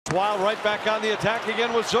Wild right back on the attack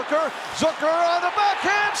again with Zucker. Zucker on the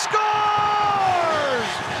backhand scores!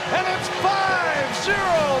 And it's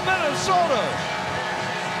 5-0 Minnesota.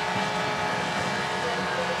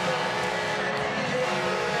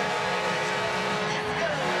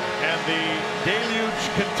 And the deluge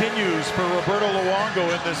continues for Roberto Luongo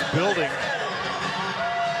in this building.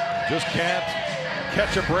 Just can't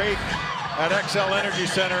catch a break at XL Energy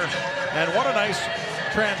Center. And what a nice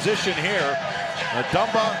transition here.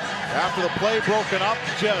 Dumba, after the play broken up,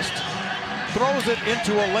 just throws it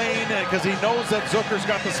into a lane because he knows that Zucker's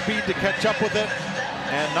got the speed to catch up with it.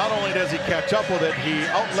 And not only does he catch up with it, he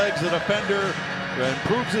outlegs the defender,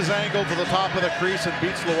 improves his angle to the top of the crease and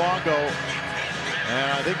beats Luongo.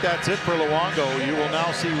 And I think that's it for Luongo. You will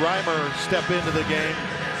now see Reimer step into the game.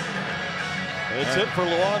 It's it for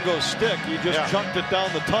Luongo's stick. He just chunked it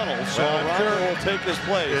down the tunnel, so Reimer will take his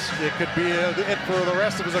place. It could be it for the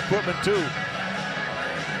rest of his equipment too.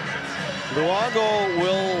 Luongo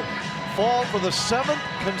will fall for the 7th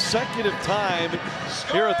consecutive time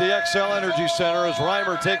here at the XL Energy Center as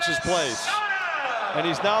Reimer takes his place. And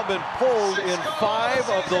he's now been pulled in 5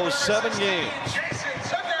 of those 7 games.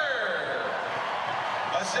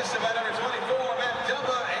 Assisted by number 24, Matt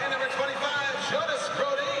Dumba, and number 25, Jonas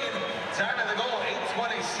Brodin. Time of the goal,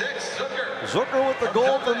 8:26, Zucker. Zucker with the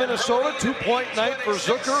goal for Minnesota, 2-point night for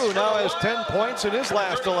Zucker, who now has 10 points in his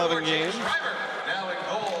last 11 games. Now in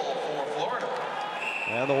goal for Florida.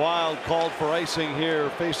 And the Wild called for icing here.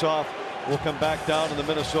 Face-off will come back down to the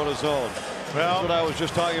Minnesota zone. Well, that's what I was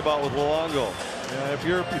just talking about with Luongo. Yeah, if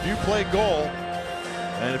you play goal,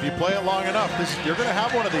 and if you play it long enough, you're going to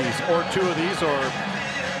have one of these, or 2 of these, or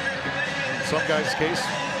in some guy's case,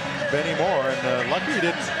 many more. And lucky he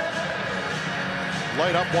didn't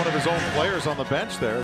light up one of his own players on the bench there.